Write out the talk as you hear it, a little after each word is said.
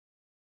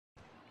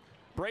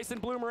Bryson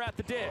Bloomer at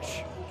the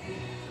dish.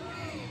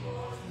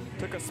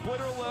 Took a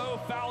splitter low,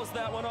 fouls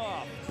that one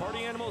off. Party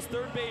Animals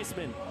third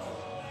baseman.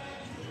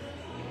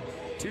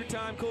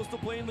 Two-time Coastal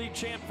Plain League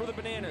champ for the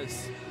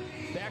Bananas.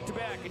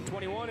 Back-to-back in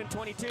 21 and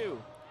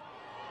 22.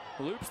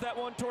 Loops that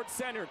one towards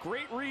center.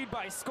 Great read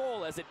by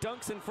Skoll as it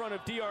dunks in front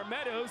of DR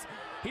Meadows.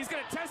 He's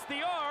going to test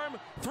the arm.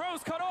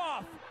 Throws cut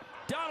off.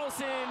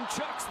 Donaldson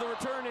chucks the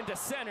return into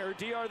center.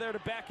 DR there to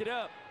back it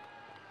up.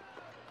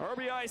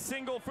 RBI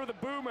single for the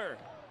Boomer.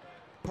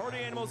 Party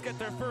Animals get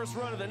their first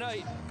run of the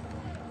night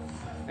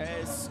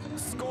as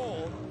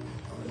Skoll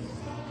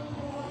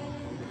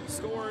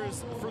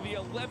scores for the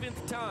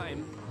 11th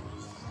time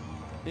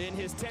in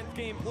his 10th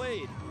game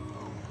played.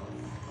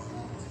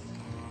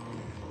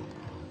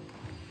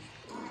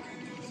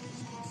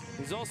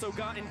 He's also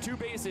gotten 2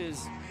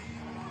 bases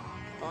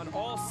on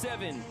all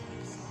 7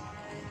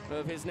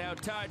 of his now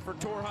tied for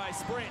tour high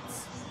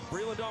sprints.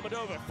 Breland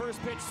Almadova,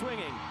 first pitch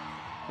swinging.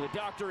 The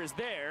doctor is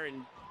there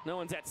and no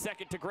one's at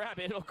second to grab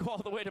it. It'll go all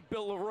the way to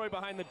Bill Leroy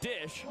behind the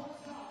dish.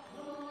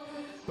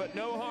 But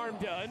no harm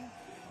done.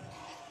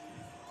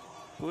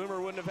 Bloomer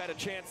wouldn't have had a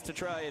chance to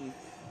try and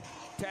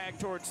tag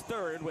towards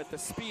third with the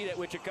speed at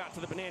which it got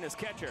to the Bananas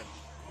catcher.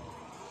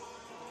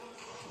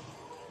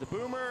 The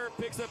Boomer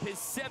picks up his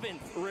 7th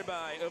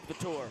ribeye of the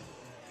tour.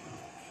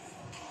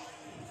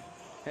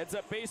 Heads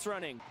up base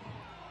running.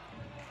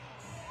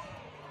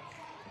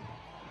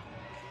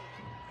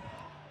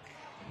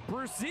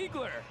 Bruce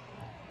Ziegler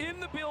in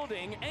the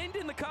building and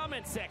in the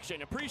comments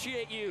section.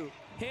 Appreciate you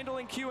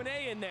handling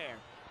Q&A in there.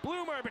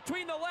 Bloomer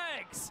between the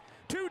legs.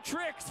 2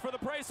 tricks for the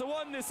price of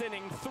 1 this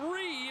inning.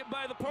 3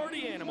 by the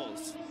Party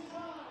Animals.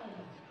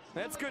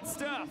 That's good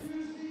stuff.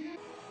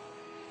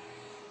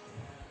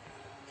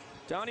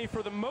 Donnie,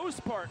 for the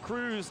most part,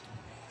 cruised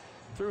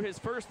through his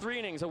first 3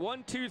 innings. A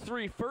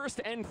 1-2-3 first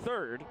and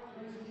third.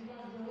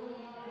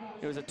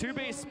 It was a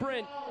 2-base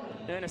sprint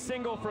and a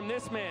single from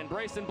this man,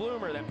 Bryson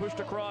Bloomer, that pushed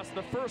across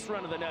the first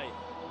run of the night.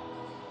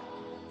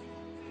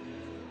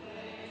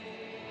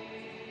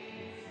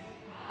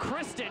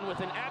 Kristen with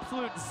an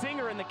absolute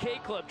zinger in the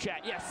K-Club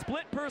chat. Yeah,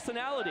 split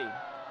personality.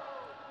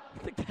 I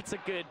think that's a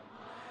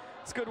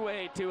good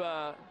way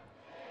to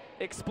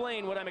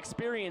explain what I'm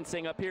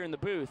experiencing up here in the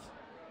booth.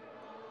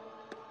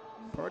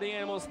 Party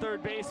Animals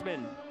third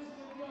baseman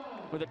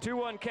with a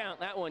 2-1 count.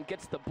 That one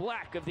gets the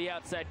black of the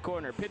outside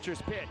corner.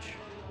 Pitcher's pitch.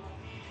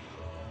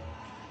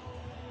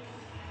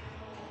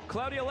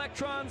 Cloudy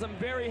Electrons, I'm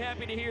very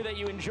happy to hear that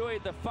you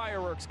enjoyed the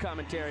fireworks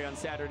commentary on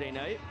Saturday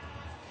night.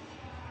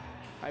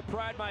 I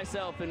pride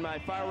myself in my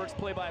fireworks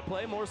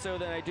play-by-play more so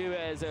than I do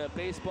as a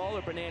baseball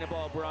or banana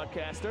ball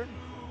broadcaster.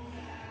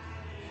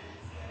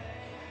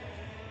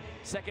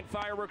 Second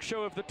fireworks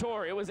show of the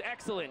tour. It was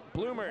excellent.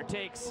 Bloomer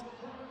takes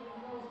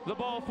the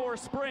ball for a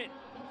sprint.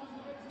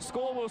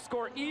 Skoll will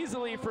score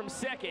easily from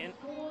second.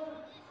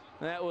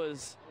 That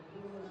was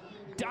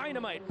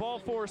dynamite ball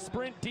four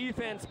sprint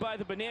defense by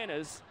the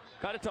Bananas.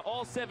 Got it to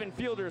all 7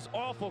 fielders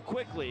awful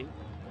quickly.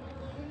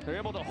 They're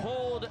able to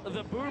hold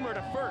the Boomer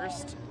to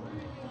first.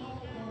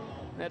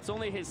 That's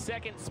only his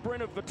 2nd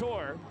sprint of the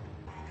tour.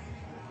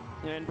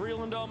 And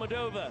Breland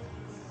Almadova,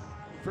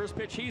 first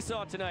pitch he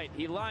saw tonight,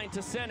 he lined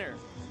to center.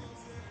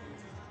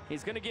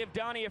 He's gonna give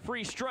Donnie a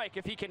free strike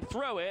if he can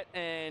throw it,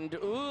 and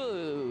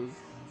ooh,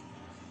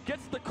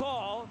 gets the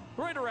call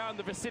right around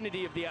the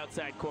vicinity of the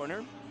outside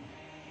corner.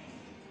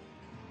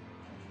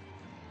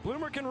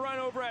 Bloomer can run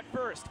over at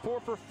first, 4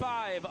 for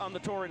 5 on the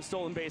tour in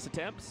stolen base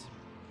attempts.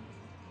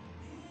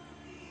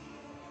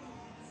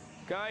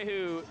 Guy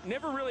who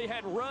never really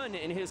had run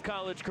in his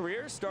college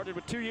career, started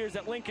with 2 years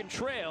at Lincoln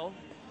Trail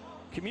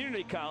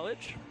Community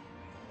College,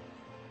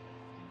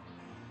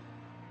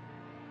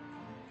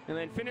 and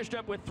then finished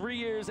up with 3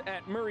 years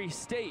at Murray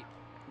State,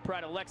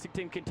 prior to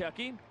Lexington,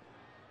 Kentucky.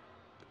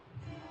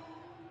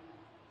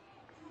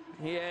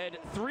 He had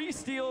 3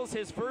 steals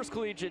his first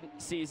collegiate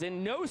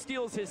season, no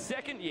steals his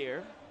 2nd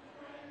year.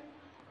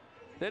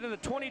 Then in the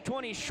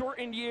 2020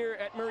 shortened year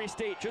at Murray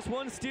State, just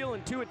 1 steal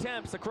in 2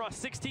 attempts across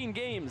 16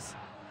 games.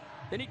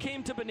 Then he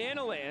came to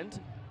Banana Land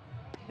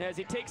as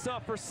he takes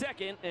off for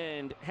second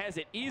and has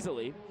it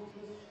easily.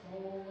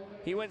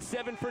 He went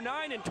 7 for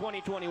 9 in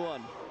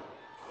 2021.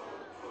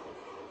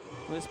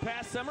 This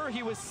past summer,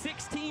 he was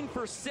 16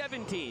 for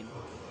 17.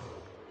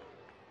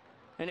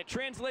 And it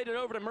translated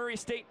over to Murray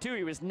State too.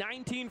 He was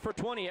 19 for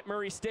 20 at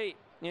Murray State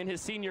in his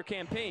senior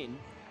campaign.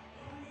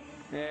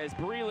 As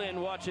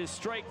Breland watches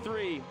strike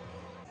 3.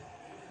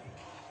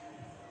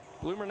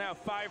 Bloomer now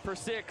 5 for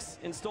 6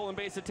 in stolen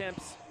base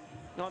attempts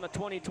on the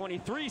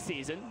 2023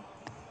 season.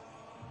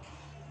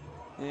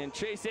 And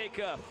Chase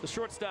Acuff, the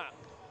shortstop,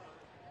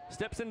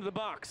 steps into the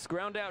box,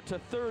 ground out to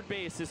third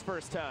base his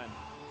first time.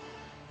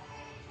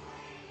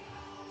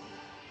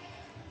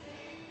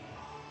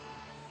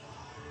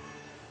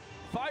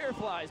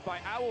 Fireflies by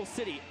Owl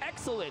City,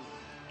 excellent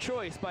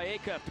choice by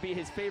Acuff to be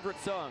his favorite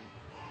song.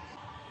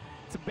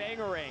 It's a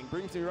bangarang,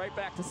 brings me right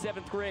back to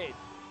 7th grade.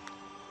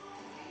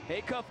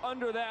 Acuff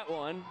under that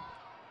one.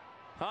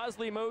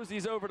 Hosley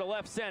moseys over to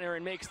left center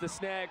and makes the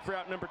snag for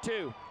out number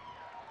 2.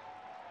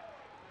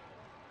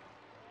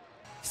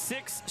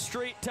 6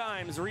 straight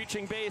times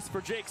reaching base for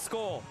Jake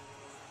Skoll.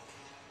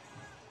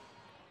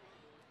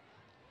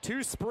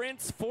 2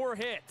 sprints, 4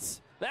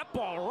 hits. That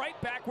ball right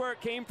back where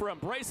it came from.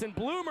 Bryson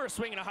Bloomer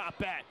swinging a hot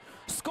bat.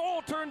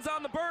 Skoll turns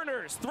on the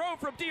burners. Throw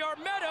from DR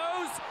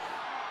Meadows.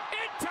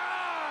 In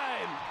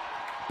time!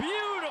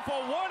 Beautiful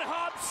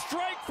one-hop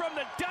strike from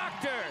the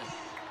doctor.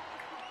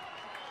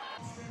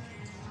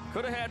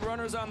 Could have had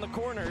runners on the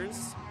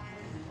corners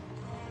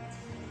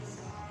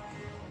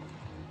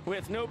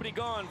with nobody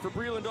gone for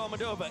Breland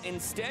Almadova.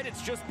 Instead,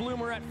 it's just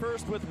Bloomer at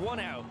first with 1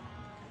 out.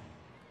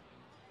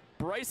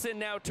 Bryson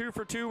now 2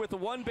 for 2 with a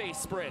 1-base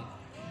sprint.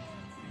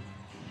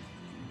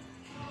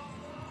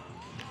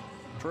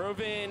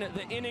 Drove in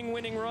the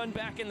inning-winning run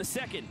back in the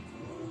 2nd.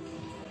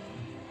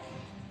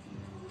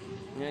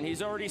 And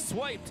he's already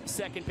swiped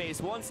second base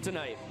once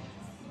tonight.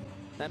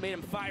 That made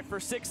him 5 for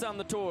 6 on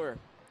the tour.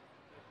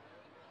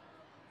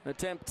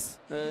 Attempts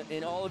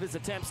in all of his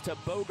attempts to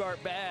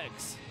bogart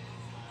bags.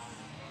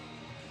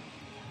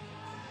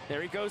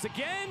 There he goes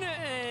again,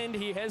 and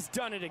he has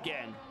done it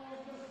again.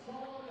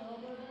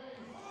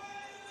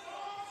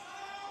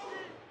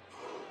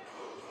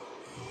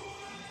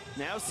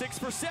 Now 6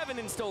 for 7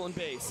 in stolen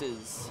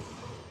bases.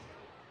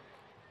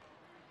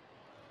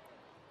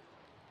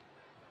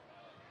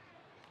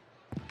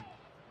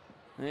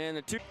 And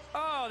the 2.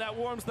 Oh, that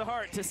warms the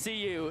heart to see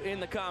you in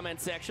the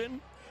comment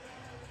section.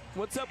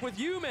 What's up with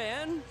you,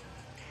 man?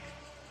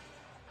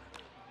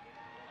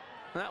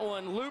 That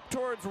one looped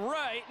towards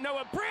right.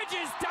 Noah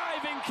Bridges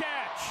diving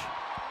catch.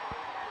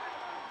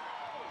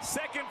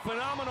 Second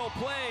phenomenal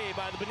play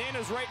by the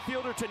Bananas right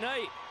fielder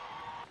tonight.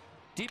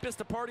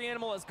 Deepest a party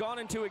animal has gone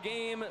into a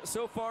game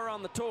so far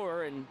on the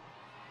tour, and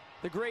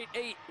the great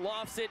 8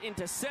 lofts it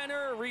into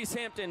center. Reese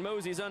Hampton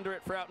moseys under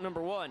it for out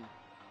number 1.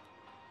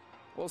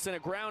 Wilson a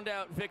ground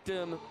out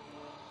victim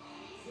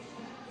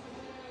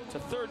to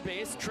third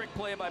base. Trick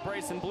play by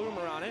Bryson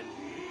Bloomer on it.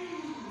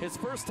 His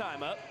first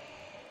time up.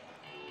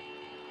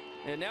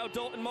 And now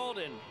Dalton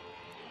Malden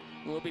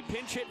will be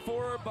pinch hit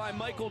for by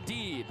Michael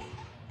Deed.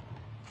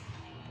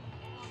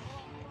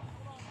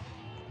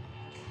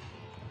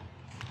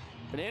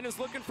 Bananas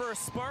looking for a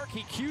spark.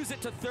 He cues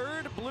it to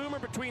third. Bloomer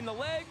between the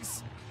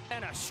legs,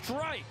 and a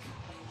strike.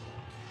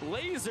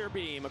 Laser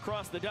beam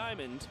across the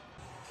diamond.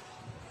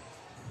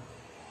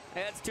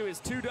 Adds to his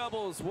 2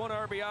 doubles, 1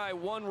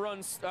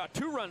 RBI,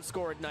 2 runs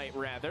scored night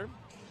rather.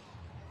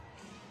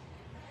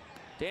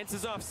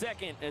 Dances off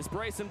second as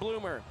Bryson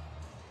Bloomer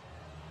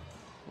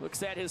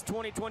looks at his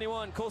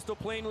 2021 Coastal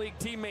Plain League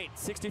teammate,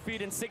 60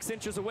 feet and 6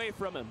 inches away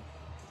from him.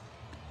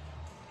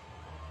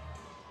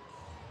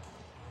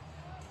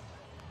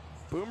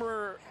 The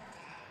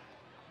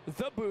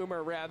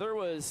Boomer rather,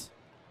 was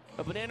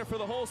a banana for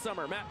the whole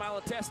summer. Matt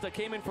Malatesta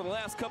came in for the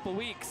last couple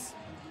weeks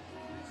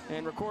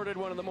and recorded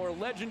one of the more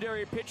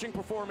legendary pitching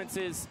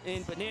performances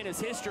in Bananas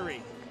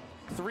history.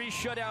 3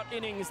 shutout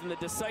innings in the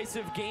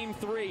decisive Game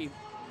 3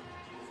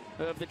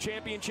 of the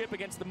championship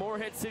against the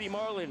Morehead City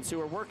Marlins,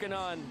 who are working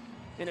on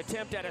an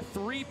attempt at a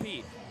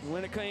 3-peat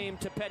when it came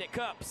to Pettit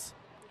Cups.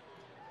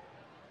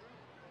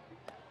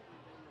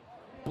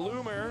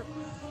 Bloomer,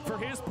 for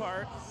his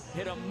part,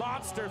 hit a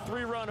monster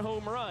 3-run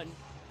home run,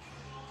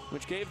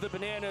 which gave the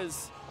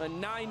Bananas a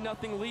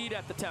 9-0 lead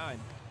at the time.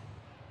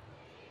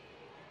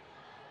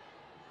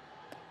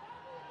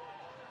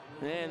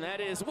 And that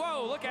is,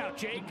 whoa, look out,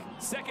 Jake.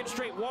 Second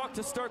straight walk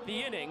to start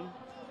the inning.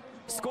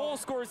 Skoll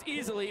scores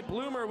easily.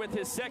 Bloomer with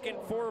his second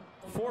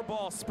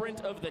four-ball sprint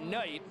of the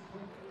night.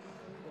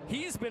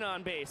 He's been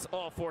on base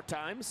all 4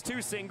 times,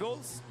 2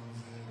 singles,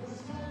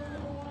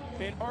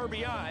 an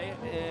RBI,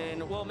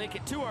 and we'll make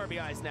it 2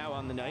 RBIs now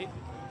on the night.